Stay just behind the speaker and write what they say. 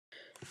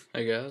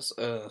Hey guys,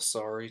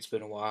 sorry it's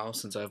been a while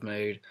since I've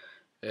made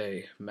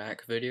a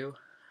Mac video,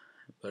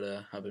 but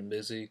I've been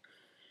busy,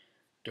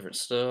 different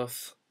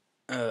stuff.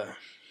 Uh,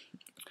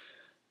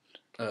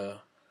 uh,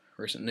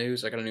 Recent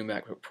news, I got a new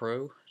MacBook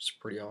Pro. It's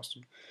pretty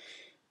awesome.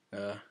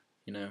 Uh,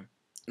 you know,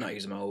 Not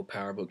using my old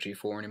PowerBook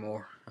G4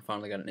 anymore. I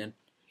finally got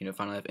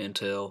finally have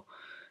Intel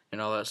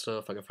and all that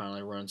stuff. I can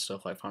finally run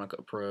stuff like Final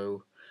Cut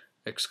Pro,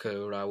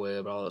 Xcode,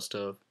 iWeb, all that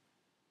stuff.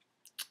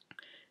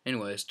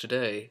 Anyways,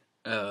 today,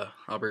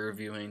 I'll be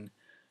reviewing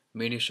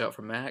MediaShout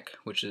for Mac,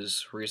 which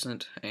is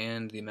recent,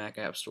 and the Mac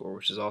App Store,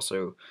 which is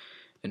also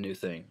a new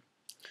thing.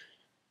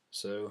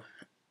 So,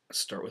 let's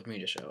start with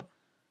MediaShout.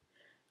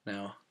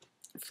 Now,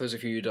 for those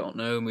of you who don't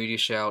know,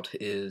 MediaShout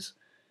is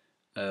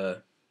uh,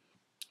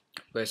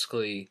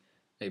 basically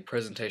a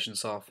presentation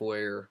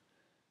software,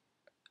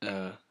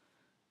 uh,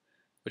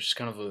 which is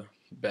kind of a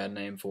bad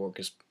name for it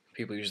because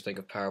people usually think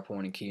of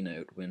PowerPoint and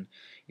Keynote when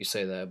you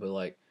say that, but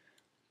like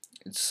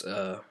it's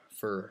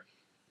for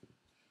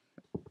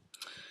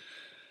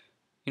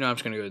I'm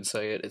just gonna go ahead and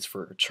say it. It's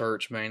for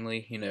church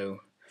mainly.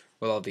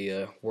 With all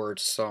the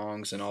words,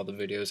 songs, and all the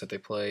videos that they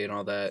play and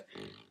all that.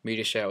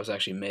 MediaShout was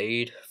actually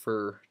made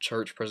for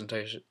church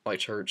presentation,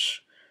 like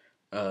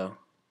uh,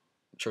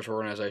 church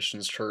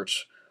organizations,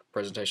 church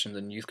presentations,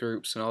 and youth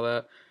groups and all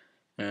that.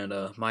 And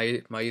my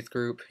youth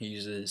group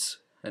uses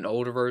an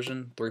older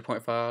version,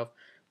 3.5.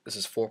 This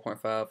is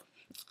 4.5,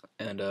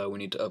 and we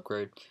need to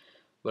upgrade.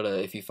 But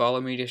if you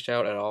follow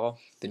MediaShout at all,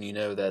 then you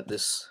know that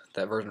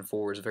that version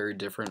 4 is very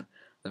different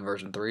than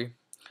version 3.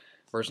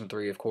 Version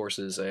 3, of course,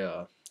 is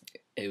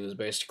it was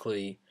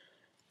basically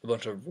a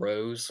bunch of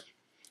rows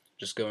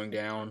just going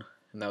down,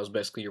 and that was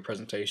basically your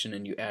presentation,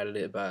 and you added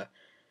it by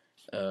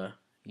uh,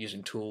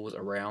 using tools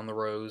around the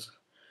rows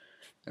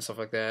and stuff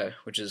like that,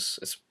 which is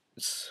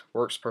it's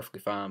works perfectly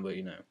fine. But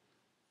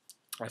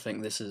I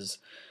think this is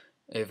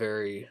a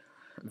very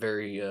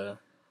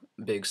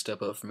big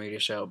step up for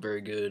MediaShout.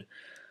 Very good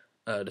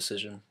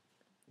decision.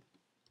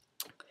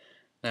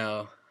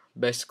 Now,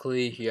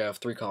 basically, you have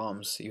three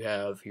columns. You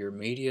have your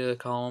media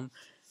column.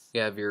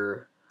 You have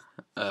your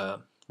what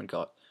do you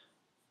call it?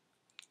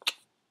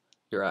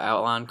 Your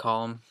outline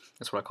column.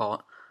 That's what I call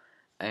it.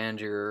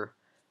 And your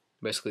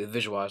basically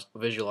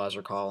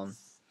visualizer column.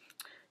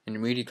 In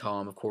your media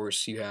column, of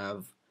course, you have,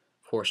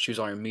 of course, choose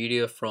all your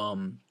media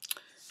from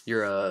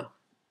your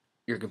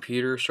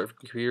computer, start from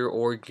computer,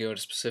 or you can go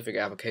to specific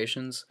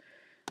applications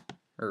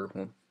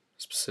or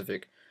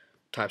specific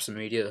types of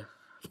media.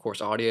 Of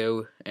course,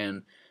 audio,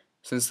 and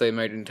since they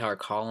made an entire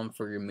column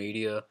for your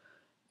media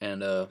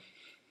and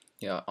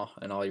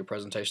and all your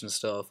presentation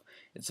stuff,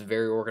 it's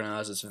very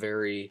organized. It's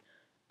very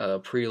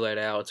pre-laid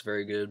out. It's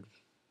very good.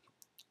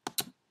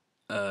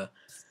 Uh,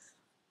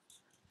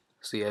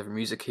 so you have your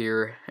music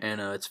here, and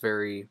it's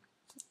very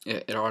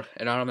it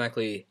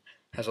automatically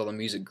has all the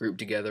music grouped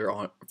together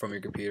from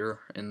your computer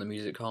in the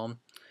music column.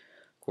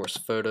 Of course,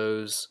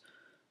 photos,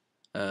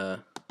 uh,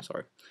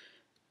 sorry,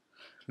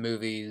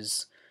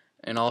 movies,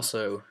 and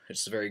also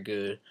it's very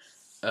good.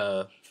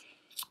 Uh,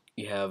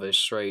 you have a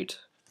straight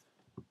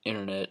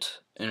internet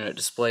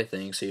display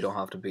thing, so you don't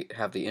have to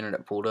have the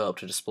internet pulled up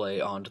to display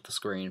onto the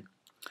screen,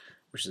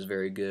 which is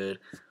very good.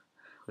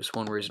 Which is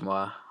one reason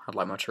why I'd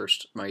like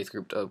my youth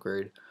group to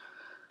upgrade.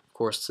 Of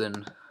course,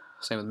 then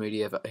same with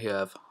media. You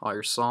have all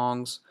your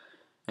songs,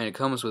 and it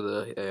comes with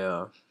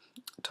a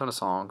ton of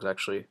songs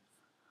actually.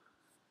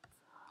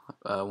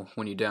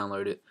 When you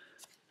download it,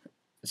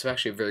 it's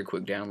actually a very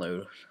quick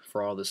download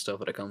for all this stuff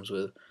that it comes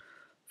with.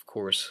 Of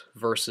course,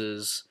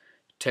 verses,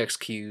 text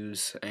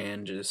cues,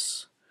 and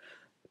just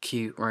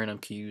random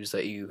cues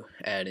that you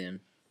add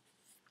in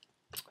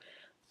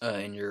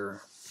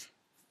your.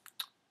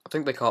 I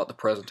think they call it the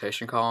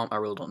presentation column. I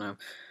really don't know.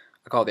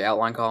 I call it the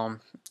outline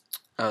column.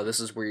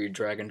 This is where you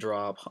drag and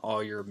drop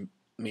all your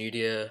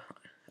media,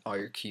 all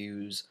your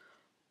cues,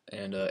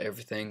 and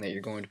everything that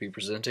you're going to be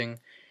presenting,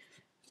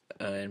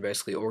 and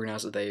basically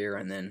organize it there,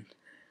 and then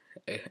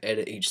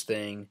edit each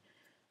thing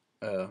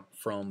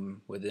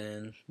from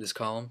within this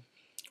column.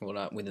 Well,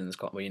 not within this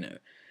column,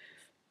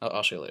 but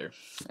I'll show you later.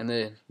 And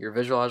then your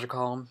visualizer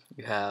column,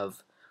 you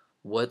have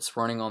what's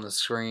running on the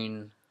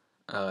screen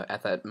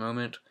at that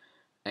moment,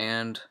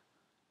 and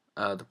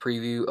the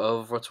preview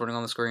of what's running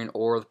on the screen,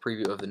 or the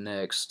preview of the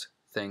next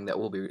thing that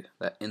will be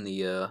in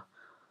the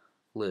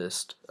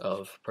list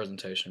of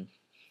presentation.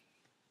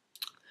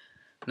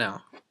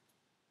 Now,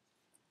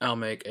 I'll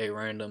make a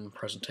random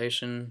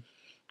presentation.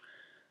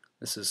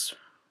 This is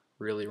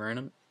really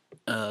random.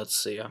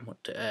 Let's see, I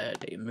want to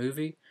add a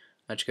movie.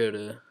 I just go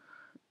to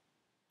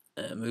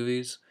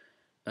movies.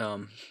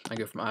 I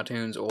go from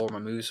iTunes or my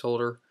movies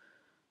folder.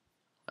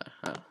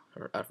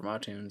 Or add from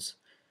iTunes.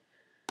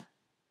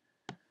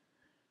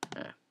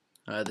 I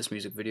add this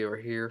music video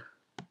right here.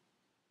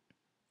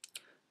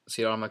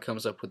 See, it automatically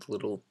comes up with a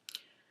little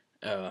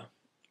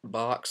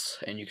box,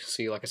 and you can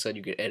see, like I said,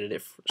 you can edit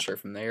it straight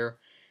from there.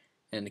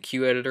 And the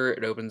Q editor,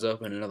 it opens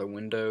up in another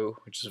window,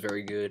 which is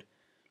very good.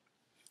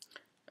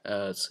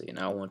 Let's see,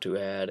 now I want to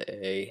add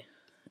a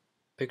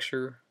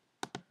pictures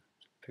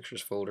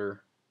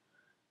folder.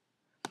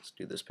 Let's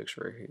do this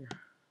picture right here.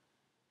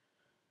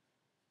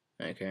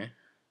 Okay.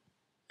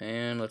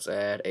 And let's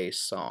add a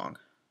song.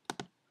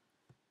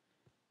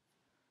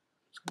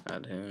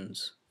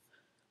 iTunes.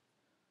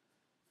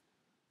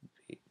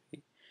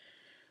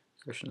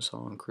 Christian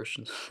song,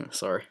 Christian.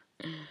 Sorry.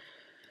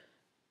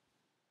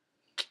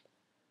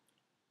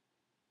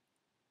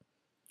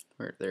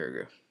 Right,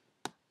 there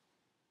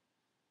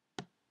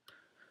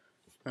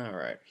we go.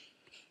 Alright.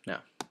 Now,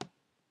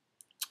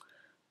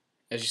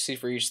 as you see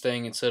for each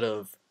thing, instead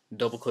of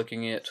double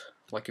clicking it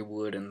like you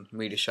would in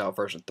MediaShout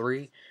version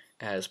 3, it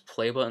has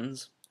play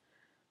buttons,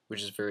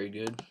 which is very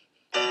good.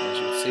 As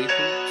you can see,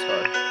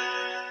 sorry.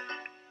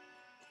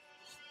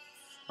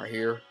 Right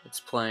here, it's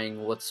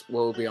playing what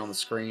will be on the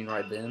screen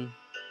right then.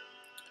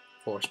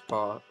 Force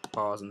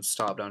pause and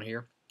stop down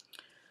here.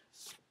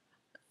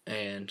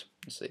 And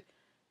let's see.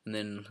 And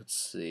then let's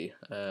see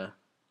the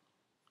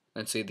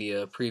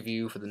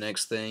preview for the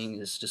next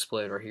thing is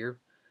displayed right here.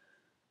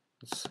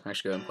 Let's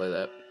actually go ahead and play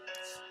that.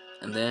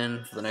 And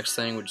then for the next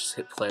thing, we just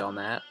hit play on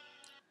that.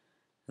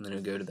 And then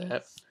we go to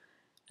that.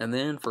 And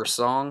then for a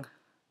song,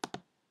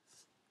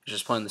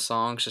 just playing the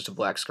song, it's just a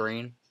black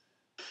screen,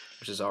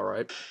 which is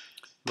alright.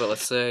 But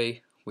let's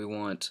say we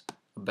want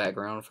a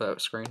background for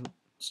that screen.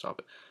 Stop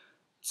it.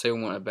 Let's say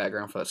we want a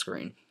background for that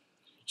screen.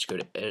 Just go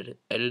to edit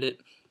it.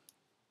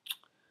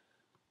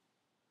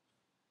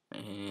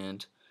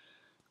 And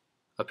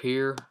up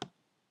here,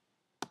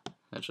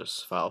 that's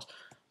just files.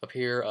 Up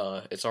here,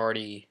 it's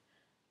already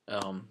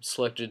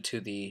selected to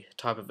the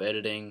type of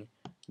editing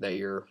that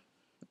you're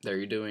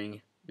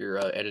doing. You're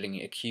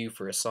editing a cue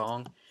for a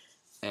song,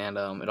 and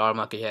it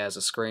automatically has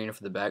a screen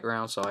for the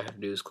background. So all I have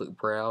to do is click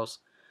browse.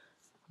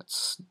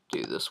 Let's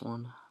do this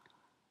one,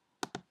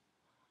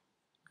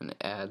 and it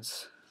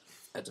adds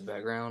a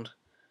background.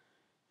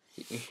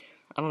 I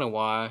don't know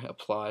why it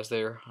applies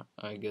there.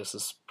 I guess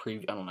it's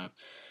preview. I don't know.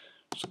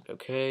 Just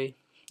okay,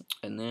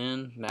 and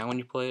then now when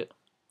you play it,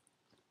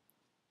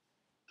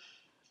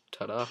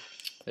 ta-da!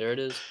 There it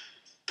is.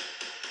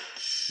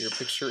 Your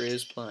picture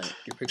is playing.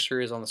 Your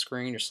picture is on the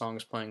screen. Your song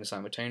is playing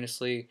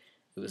simultaneously.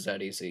 It was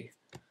that easy.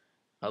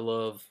 I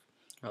love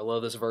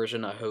this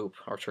version. I hope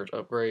our church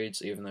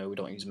upgrades, even though we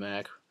don't use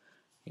Mac.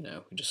 You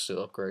know, we just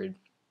still upgrade.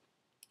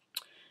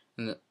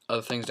 And the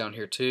other things down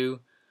here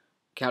too.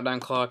 Countdown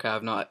clock. I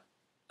have not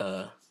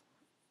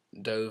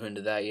dove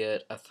into that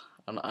yet.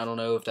 I don't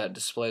know if that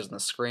displays on the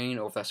screen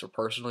or if that's for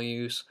personal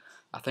use.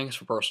 I think it's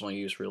for personal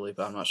use, really,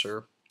 but I'm not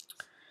sure.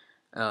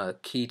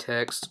 Key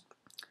text.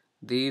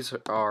 These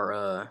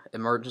are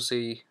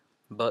emergency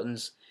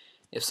buttons.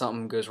 If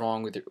something goes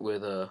wrong with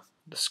the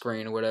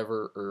screen or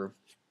whatever, or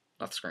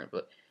not the screen,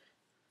 but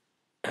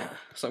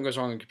something goes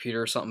wrong with the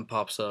computer, something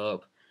pops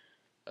up.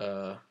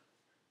 I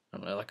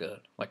don't know, like a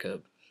I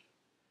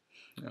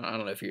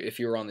don't know if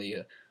you're on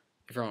the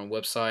if you're on a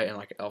website and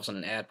like all of a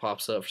sudden an ad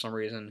pops up for some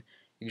reason,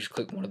 you just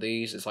click one of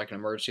these. It's like an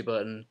emergency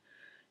button.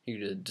 You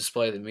could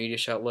display the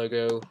MediaShout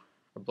logo,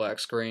 a black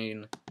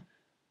screen.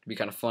 It'd be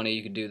kind of funny.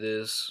 You could do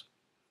this.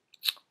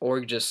 Or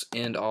you just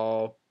end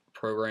all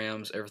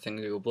programs, everything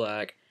will go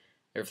black,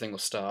 everything will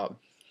stop,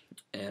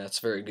 and that's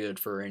very good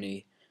for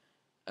any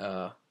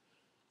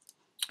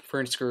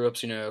screw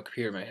ups, you know, a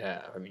computer may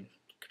have. I mean,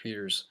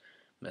 computers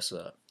mess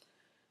up.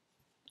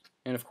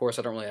 And of course,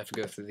 I don't really have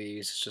to go through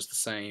these. It's just the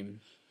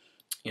same,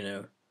 you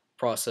know,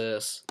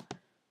 process.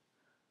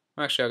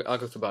 Actually, I'll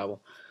go through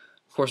Bible.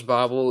 Of course,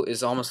 Bible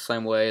is almost the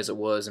same way as it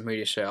was in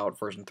MediaShout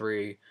version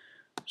 3.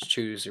 Just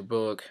choose your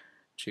book,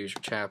 choose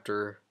your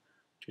chapter,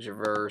 choose your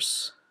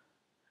verse,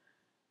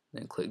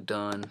 then click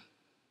done,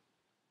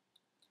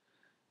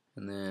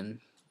 and then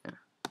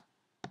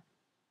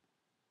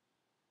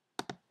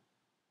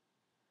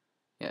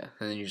yeah,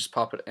 and then you just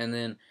pop it, and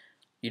then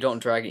you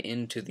don't drag it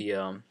into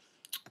the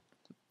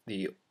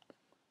you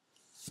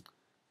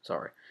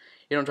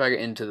don't drag it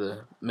into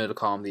the middle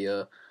column,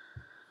 the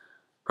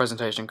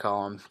presentation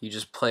column. You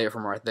just play it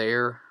from right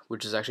there,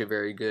 which is actually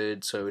very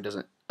good, so it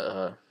doesn't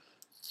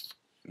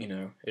you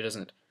know, it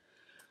doesn't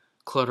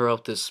clutter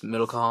up this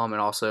middle column,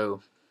 and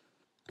also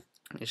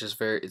it's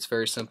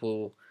very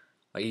simple.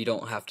 Like, you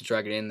don't have to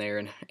drag it in there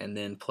and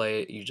then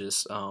play it. You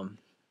just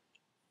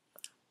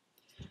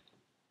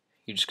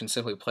can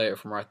simply play it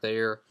from right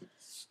there,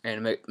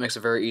 and it makes it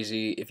very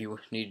easy if you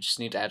just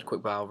need to add a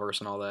quick Bible verse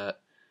and all that.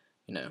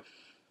 You know,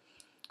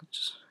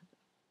 it's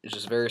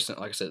just very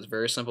simple. Like I said, it's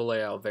very simple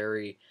layout,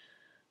 very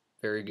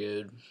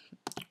good,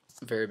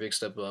 very big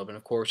step up. And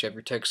of course, you have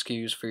your text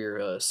cues for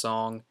your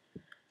song.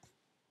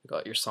 You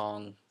got your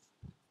song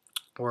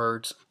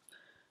words.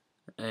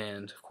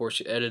 And of course,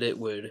 you edit it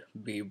would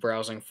be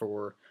browsing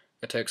for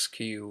a text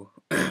cue,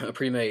 a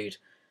pre-made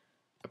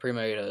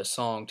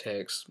song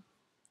text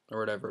or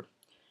whatever.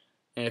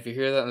 And if you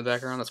hear that in the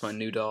background, that's my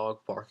new dog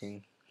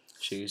barking.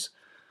 She's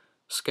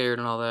scared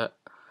and all that.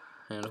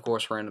 And of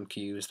course, random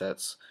cues.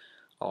 That's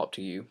all up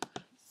to you.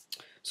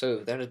 So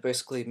that is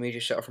basically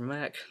MediaShout for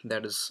Mac.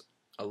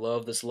 I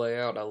love this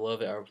layout. I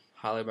love it. I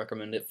highly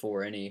recommend it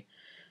for any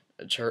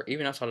church,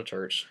 even outside of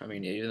church. I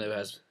mean, even though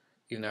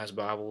it has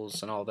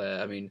Bibles and all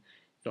that. I mean,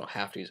 you don't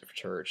have to use it for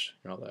church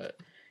and all that.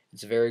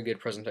 It's very good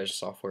presentation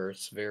software.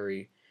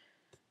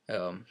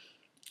 Um,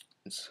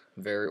 it's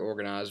very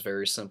organized,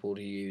 very simple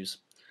to use.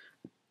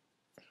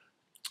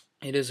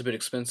 It is a bit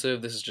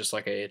expensive. This is just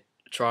like a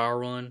trial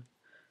run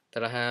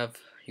that I have.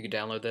 You can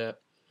download that.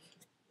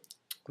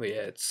 But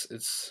yeah, it's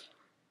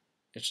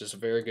just a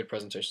very good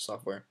presentation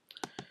software.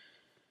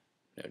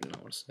 No, I do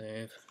not want to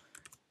save.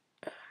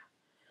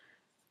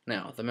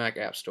 Now, the Mac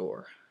App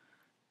Store.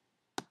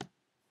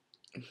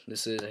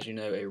 This is, as you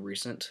know, a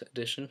recent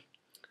addition.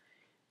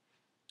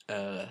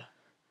 I'm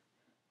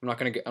not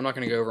gonna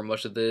go over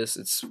much of this.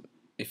 It's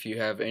if you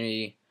have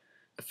any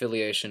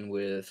affiliation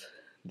with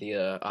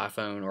the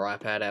iPhone or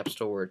iPad App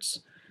Store, it's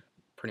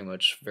pretty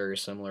much very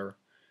similar.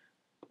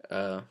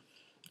 Let's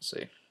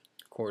see.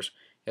 Of course,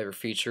 you have your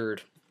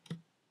featured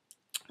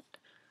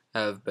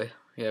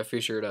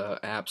featured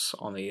apps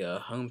on the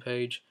home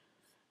page,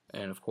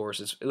 and of course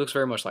it looks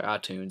very much like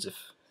iTunes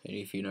if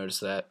any of you notice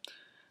that.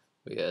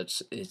 But yeah,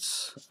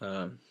 it's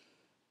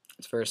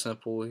very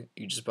simple.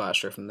 You just buy it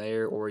straight from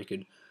there, or you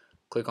could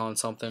click on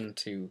something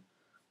to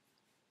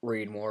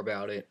read more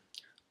about it.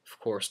 Of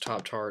course,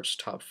 top charts,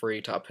 top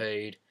free, top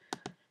paid,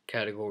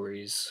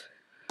 categories,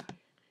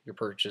 your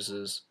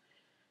purchases,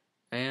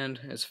 and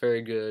it's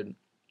very good.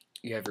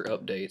 You have your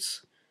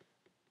updates.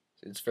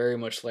 It's very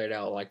much laid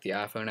out like the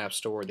iPhone App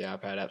Store, the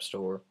iPad App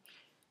Store.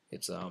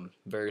 It's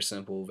very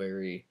simple,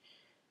 very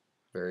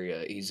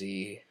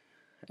easy.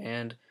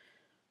 And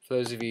for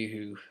those of you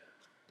who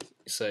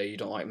say you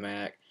don't like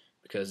Mac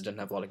because it doesn't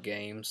have a lot of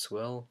games,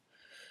 well,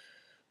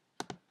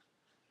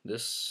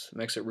 this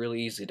makes it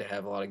really easy to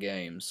have a lot of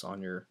games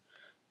on your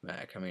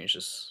Mac. I mean, it's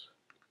just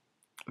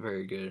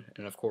very good.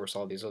 And of course,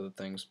 all these other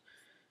things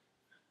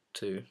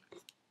too.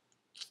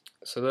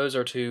 So those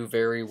are two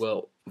very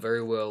well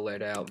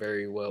laid out,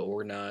 very well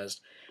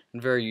organized,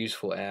 and very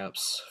useful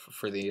apps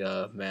for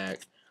the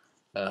Mac.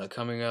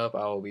 Coming up,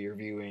 I will be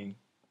reviewing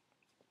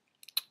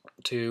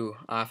two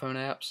iPhone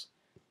apps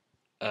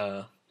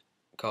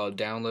called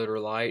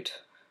Downloader Lite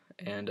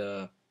and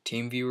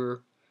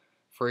TeamViewer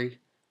Free.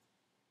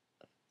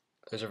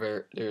 Those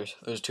are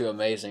two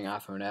amazing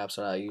iPhone apps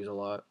that I use a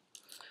lot.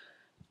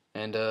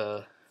 And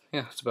yeah,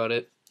 that's about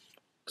it.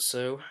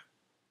 So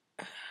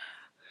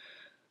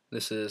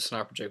this is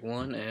Sniper Jake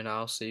 1, and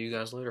I'll see you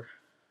guys later.